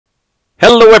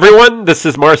Hello everyone, this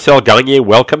is Marcel.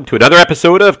 Welcome to another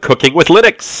episode of Cooking with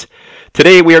Linux.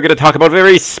 Today we are going to talk about a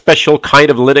very special kind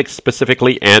of Linux,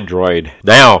 specifically Android.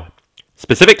 Now,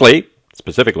 specifically,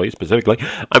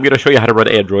 I'm going to show you how to run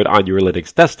Android on your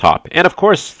Linux desktop. And of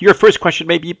course, your first question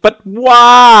may be, but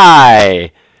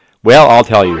why? Well, I'll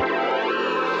tell you.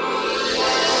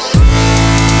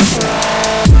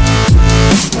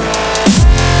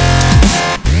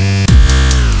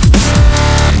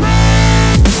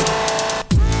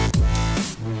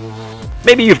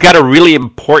 Maybe you've got a really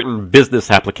important business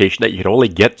application that you can only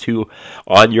get to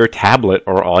on your tablet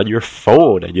or on your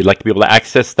phone, and you'd like to be able to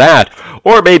access that.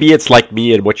 Or maybe it's like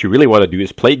me, and what you really want to do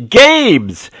is play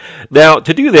games. Now,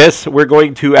 to do this, we're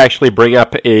going to actually bring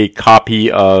up a copy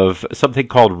of something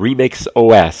called Remix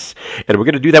OS, and we're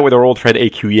going to do that with our old friend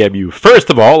AQEMU. First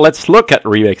of all, let's look at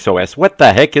Remix OS. What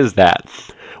the heck is that?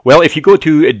 Well, if you go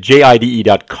to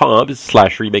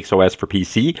jide.com/remixos for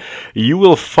PC, you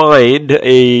will find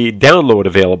a download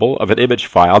available of an image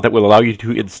file that will allow you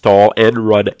to install and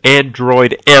run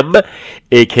Android M,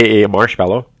 aka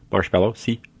Marshmallow, on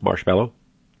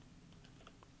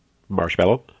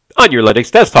your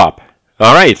Linux desktop.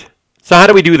 All right. So how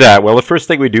do we do that? Well, the first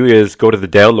thing we do is go to the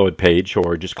download page,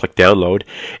 or just click download,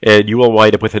 and you will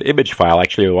wind up with an image file.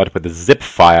 Actually, you'll wind up with a zip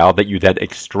file that you then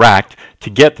extract to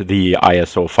get the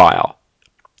ISO file.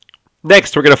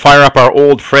 Next, we're going to fire up our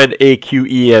old friend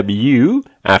AQEMU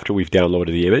after we've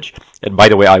downloaded the image. And by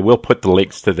the way, I will put the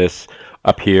links to this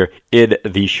up here in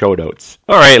the show notes.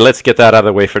 All right, let's get that out of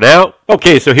the way for now.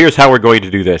 Okay, so here's how we're going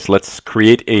to do this. Let's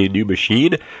create a new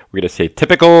machine. We're going to say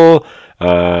typical,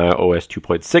 OS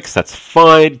 2.6, that's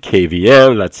fine.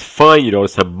 KVM, that's fine. You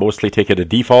notice I'm mostly taking the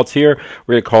defaults here.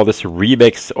 We're going to call this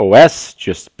Remix OS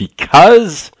just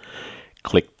because.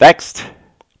 Click next.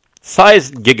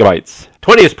 Size gigabytes.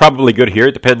 20 is probably good here.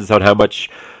 It depends on how much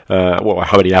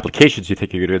how many applications you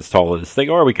think you're going to install in this thing.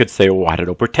 Or we could say, I don't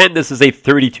know, pretend this is a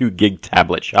 32 gig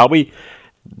tablet, shall we?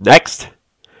 Next.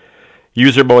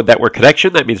 User mode network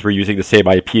connection. That means we're using the same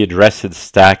IP address and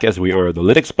stack as we are in the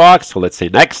Linux box. So let's say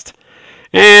next.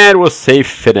 And we'll say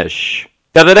finish.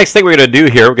 Now the next thing we're going to do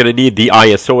here, we're going to need the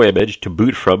ISO image to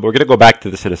boot from. We're going to go back to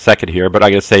this in a second here, but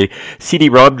I'm going to say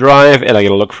CD-ROM drive, and I'm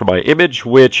going to look for my image,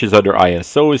 which is under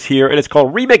ISOs here, and it's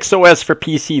called Remix OS for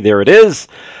PC. There it is.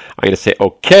 I'm going to say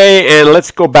OK, and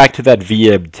let's go back to that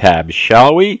VM tab,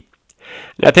 shall we?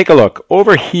 Now take a look.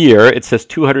 Over here, it says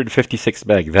 256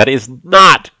 meg. That is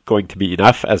not going to be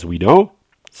enough, as we know.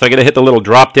 So I'm going to hit the little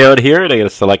drop down here, and I'm going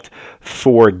to select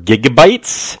 4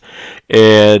 gigabytes.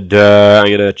 And I'm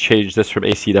going to change this from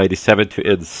AC97 to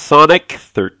Ensoniq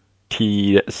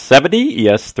 1370.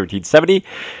 Yes, 1370.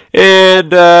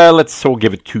 And let's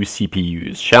give it 2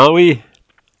 CPUs, shall we?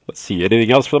 Let's see.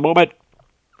 Anything else for the moment?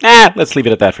 Let's leave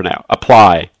it at that for now.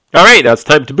 Apply. All right, now it's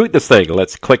time to boot this thing.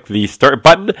 Let's click the start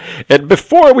button. And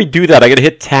before we do that, I'm going to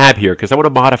hit tab here because I want to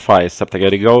modify something. I'm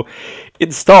going to go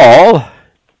install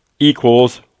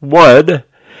equals 1,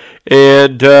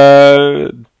 and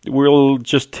we'll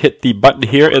just hit the button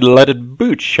here and let it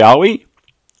boot, shall we?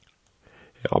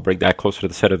 I'll bring that closer to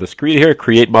the center of the screen here.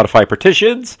 Create, modify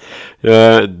partitions.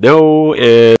 No,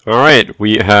 and all right,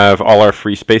 we have all our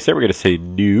free space there. We're going to say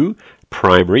new,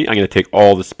 primary. I'm going to take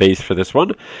all the space for this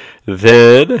one.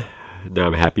 Then, now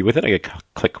I'm happy with it. I'm going to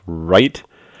click write.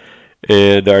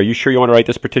 And are you sure you want to write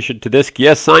this partition to disk?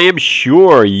 Yes, I am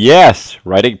sure. Yes,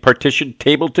 writing partition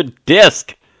table to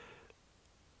disk.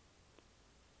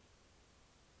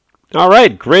 All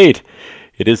right, great.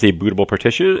 It is a bootable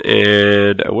partition.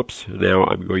 And whoops, now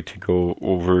I'm going to go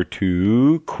over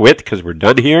to quit because we're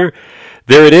done here.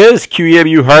 There it is,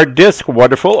 QEMU hard disk.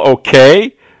 Wonderful.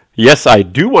 Okay. Yes, I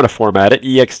do want to format it.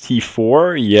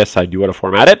 ext4. Yes, I do want to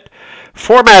format it.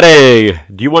 Formatting.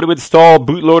 Do you want to install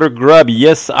bootloader grub?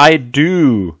 Yes, I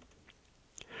do.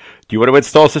 Do you want to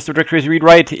install system directories read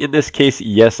write? In this case,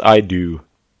 yes, I do.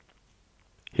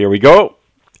 Here we go.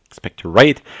 Expect to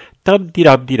write.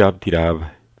 Dum-de-dum-de-dum-de-dum.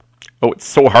 Oh, it's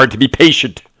so hard to be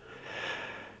patient.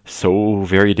 So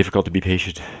very difficult to be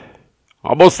patient.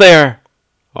 Almost there.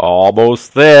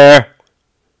 Almost there.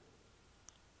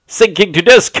 Syncing to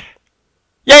disk.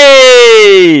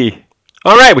 Yay!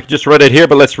 All right, we can just run it here,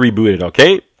 but let's reboot it,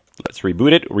 okay? Let's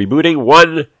reboot it. Rebooting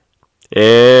 1.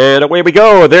 And away we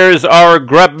go. There's our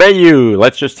grub menu.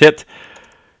 Let's just hit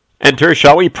enter,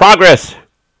 shall we? Progress.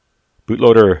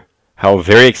 Bootloader. How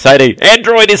very exciting.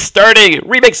 Android is starting.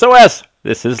 Remix OS.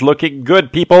 This is looking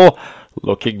good, people.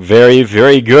 Looking very,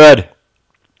 very good.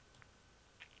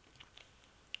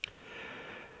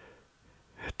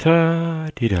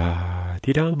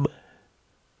 Da-dee-da-dee-dum.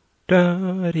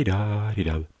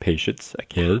 Da-dee-da-dee-dum. Patience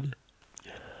again.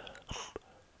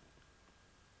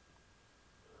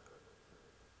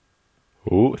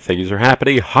 Oh, things are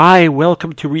happening. Hi,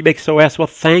 welcome to Remix OS. Well,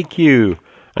 thank you.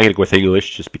 I'm going to go with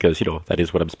English just because, you know, that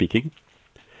is what I'm speaking.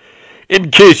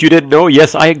 In case you didn't know,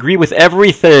 yes, I agree with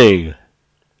everything.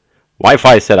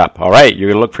 Wi-Fi setup. All right, you're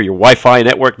going to look for your Wi-Fi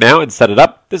network now and set it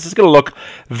up. This is going to look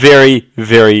very,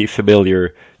 very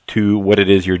familiar to what it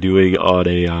is you're doing on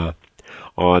a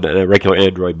regular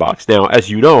Android box. Now, as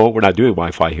you know, we're not doing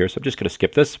Wi-Fi here, so I'm just going to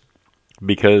skip this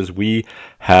because we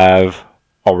have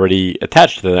already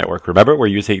attached to the network. Remember, we're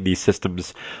using the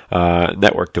system's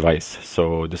network device.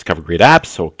 So discover great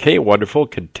apps. Okay, wonderful.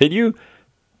 Continue.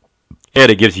 And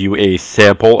it gives you a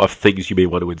sample of things you may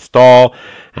want to install.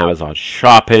 Amazon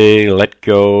Shopping, Let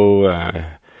Go,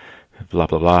 blah,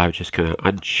 blah, blah. I'm just going to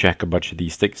uncheck a bunch of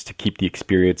these things to keep the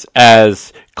experience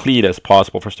as clean as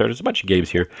possible. For starters, a bunch of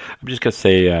games here. I'm just going to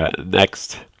say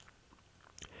next.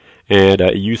 And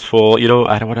useful, you know,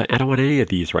 I don't want any of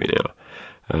these right now.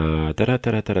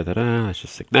 Let's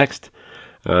just click next.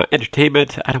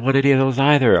 Entertainment, I don't want any of those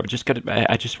either. I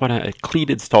just want a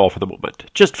clean install for the moment.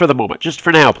 Just for the moment. Just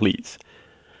for now, please.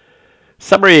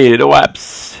 Summary, no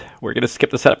apps. We're going to skip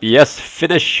the setup. Yes,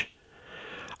 finish.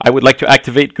 I would like to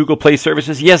activate Google Play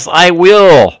services. Yes, I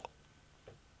will.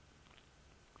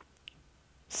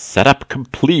 Setup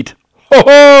complete. Ho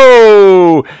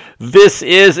ho! This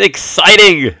is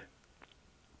exciting.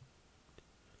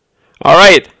 All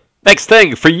right. Next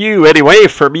thing, for you anyway,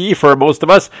 for me, for most of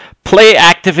us, Play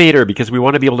Activator, because we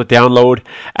want to be able to download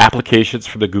applications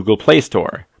from the Google Play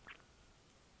Store.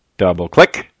 Double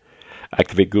click.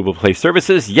 Activate Google Play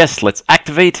Services. Yes, let's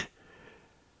activate.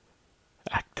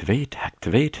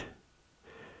 Activate.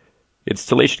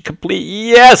 Installation complete.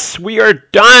 Yes, we are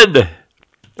done.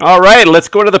 All right, let's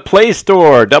go to the Play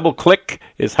Store. Double click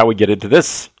is how we get into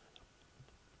this.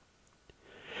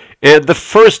 And the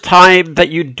first time that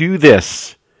you do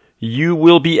this, you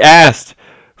will be asked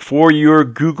for your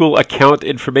Google account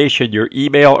information, your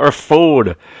email or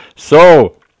phone.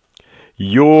 So,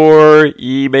 your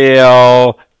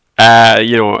email,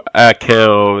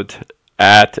 account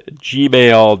at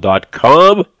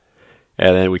gmail.com,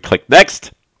 and then we click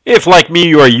next. If, like me,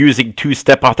 you are using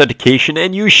two-step authentication,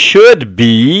 and you should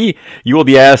be, you will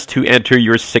be asked to enter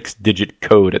your 6-digit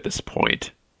code at this point.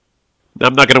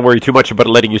 I'm not going to worry too much about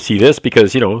letting you see this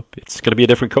because, you know, it's going to be a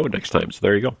different code next time. So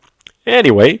there you go.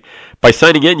 Anyway, by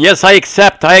signing in, yes, I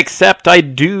accept, I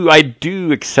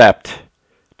do accept.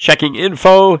 Checking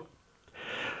info,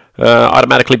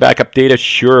 automatically backup data,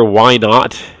 sure, why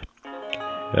not?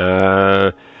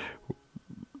 We're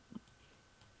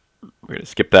going to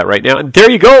skip that right now. And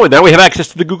there you go. And now we have access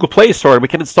to the Google Play Store. And we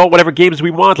can install whatever games we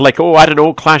want. Like, oh, I don't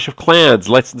know, Clash of Clans.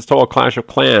 Let's install Clash of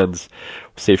Clans.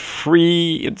 We'll say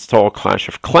free, install Clash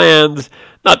of Clans.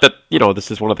 Not that, you know, this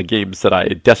is one of the games that I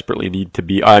desperately need to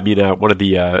be, one of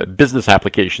the business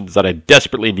applications that I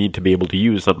desperately need to be able to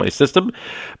use on my system.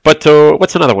 But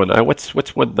what's another one?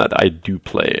 What's one that I do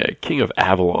play? King of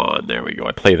Avalon. There we go.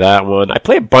 I play that one. I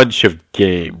play a bunch of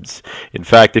games. In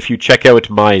fact, if you check out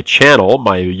my channel,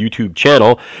 my YouTube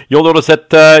channel, you'll notice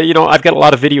that, I've got a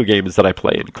lot of video games that I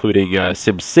play, including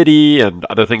SimCity and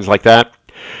other things like that.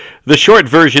 The short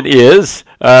version is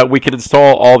we can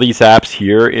install all these apps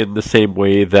here in the same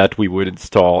way that we would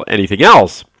install anything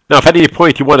else. Now, if at any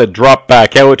point you want to drop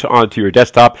back out onto your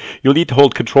desktop, you'll need to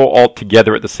hold Control-Alt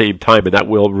together at the same time, and that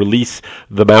will release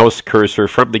the mouse cursor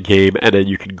from the game, and then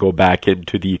you can go back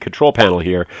into the control panel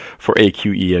here for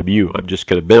AQEMU. I'm just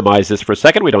going to minimize this for a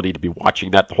second. We don't need to be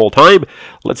watching that the whole time.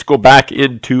 Let's go back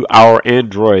into our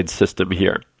Android system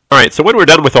here. All right, so when we're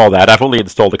done with all that, I've only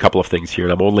installed a couple of things here,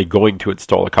 and I'm only going to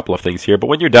install a couple of things here. But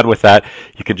when you're done with that,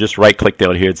 you can just right-click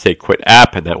down here and say Quit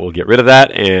App, and that will get rid of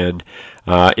that. And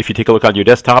if you take a look on your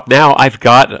desktop, now I've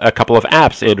got a couple of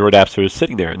apps, Android apps that are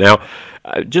sitting there. Now,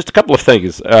 just a couple of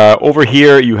things. Over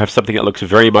here, you have something that looks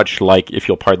very much like, if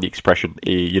you'll pardon the expression,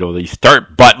 the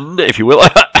Start button, if you will.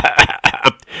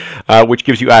 Which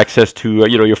gives you access to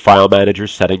your file manager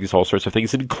settings, all sorts of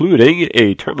things, including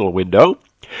a terminal window,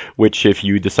 which if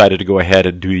you decided to go ahead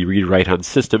and do the read-write on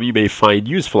system, you may find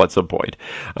useful at some point.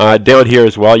 Down here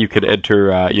as well, you can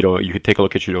enter, you can take a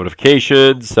look at your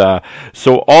notifications.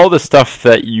 So all the stuff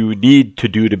that you need to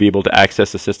do to be able to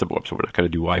access the system, whoops, we're not going to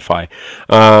do Wi-Fi,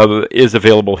 is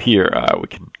available here. We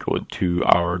can go into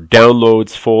our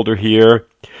downloads folder here.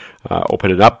 Open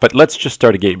it up, but let's just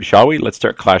start a game, shall we? Let's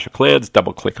start Clash of Clans.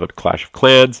 Double click on Clash of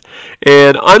Clans,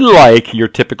 and unlike your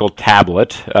typical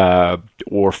tablet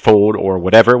or phone or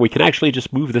whatever, we can actually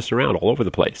just move this around all over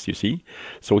the place, you see?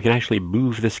 So we can actually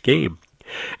move this game.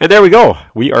 And there we go.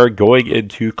 We are going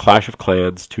into Clash of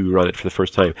Clans to run it for the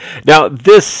first time. Now,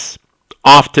 this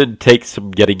often take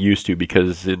some getting used to,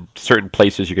 because in certain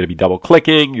places you're going to be double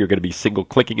clicking, you're going to be single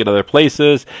clicking in other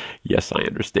places. Yes, I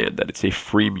understand that it's a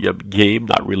freemium game,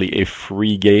 not really a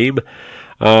free game.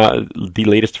 The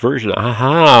latest version,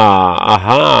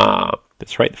 aha.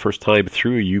 That's right, the first time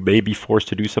through you may be forced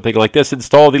to do something like this.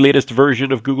 Install the latest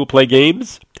version of Google Play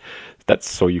Games. That's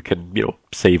so you can,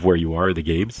 save where you are in the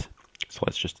games. So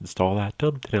let's just install that.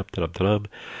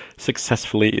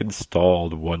 Successfully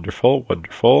installed. Wonderful,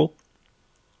 wonderful.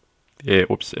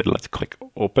 Whoops, and let's click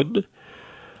open.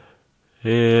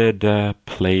 And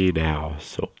play now.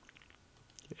 So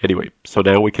anyway, so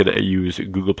now we can use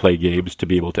Google Play Games to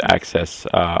be able to access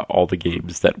all the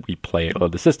games that we play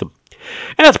on the system.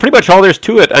 And that's pretty much all there's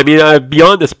to it. I mean,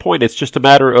 beyond this point, it's just a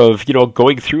matter of,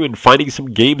 going through and finding some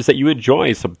games that you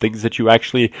enjoy, some things that you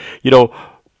actually,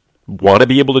 want to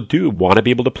be able to do, want to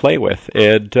be able to play with.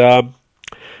 And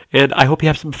I hope you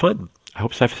have some fun. I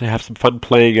hope you have some fun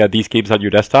playing these games on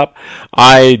your desktop.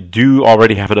 I do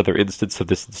already have another instance of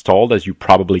this installed, as you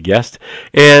probably guessed.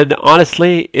 And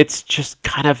honestly, it's just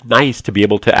kind of nice to be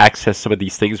able to access some of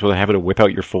these things without having to whip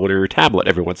out your phone or your tablet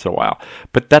every once in a while.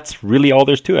 But that's really all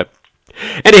there's to it.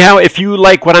 Anyhow, if you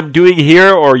like what I'm doing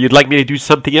here, or you'd like me to do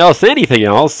something else, anything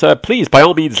else, please, by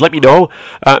all means, let me know.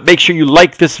 Make sure you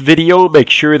like this video. Make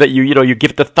sure that you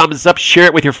give it the thumbs up. Share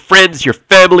it with your friends, your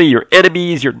family, your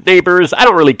enemies, your neighbors. I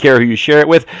don't really care who you share it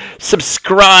with.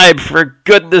 Subscribe, for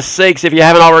goodness sakes. If you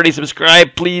haven't already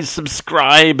subscribed, please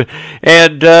subscribe.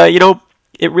 And,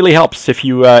 it really helps if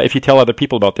you tell other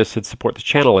people about this and support the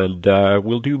channel. And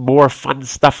we'll do more fun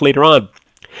stuff later on.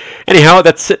 Anyhow,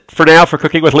 that's it for now for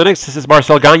Cooking with Linux. This is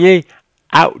Marcel Gagne,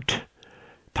 out.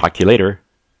 Talk to you later.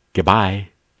 Goodbye.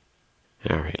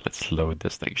 All right, let's load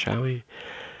this thing, shall we?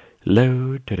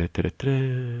 Load.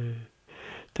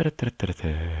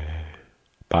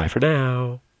 Bye for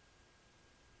now.